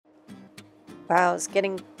Wow, it's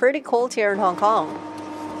getting pretty cold here in Hong Kong.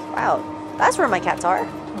 Wow, that's where my cats are.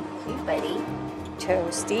 Hey, buddy.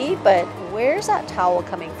 Toasty, but where's that towel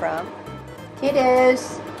coming from?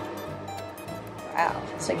 Kitties. Wow.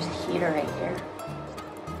 So there's a heater right here.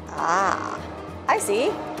 Ah, I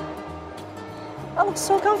see. That looks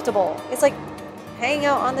so comfortable. It's like hanging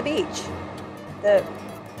out on the beach. The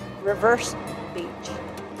reverse beach.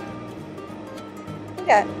 Look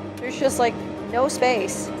at, there's just like no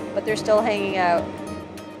space, but they're still hanging out.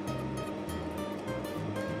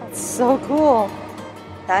 That's so cool.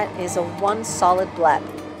 That is a one solid bleb.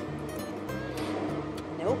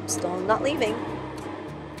 Nope, still not leaving.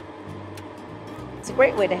 It's a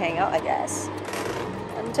great way to hang out, I guess.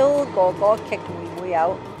 Until Gogo kicked me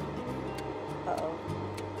out. Uh-oh.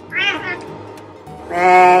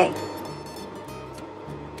 Hey.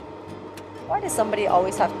 Why does somebody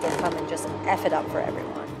always have to come and just F it up for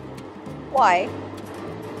everyone? Why?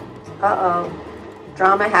 Uh-oh.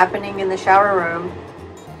 Drama happening in the shower room.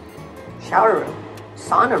 Shower room.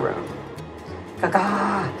 Sauna room.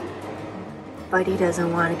 Gaga. Buddy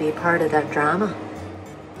doesn't want to be part of that drama.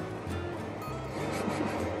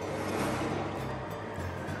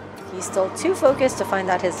 He's still too focused to find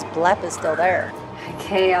that his blep is still there.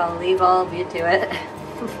 Okay, I'll leave all of you to it.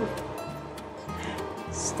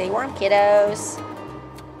 Stay warm, kiddos.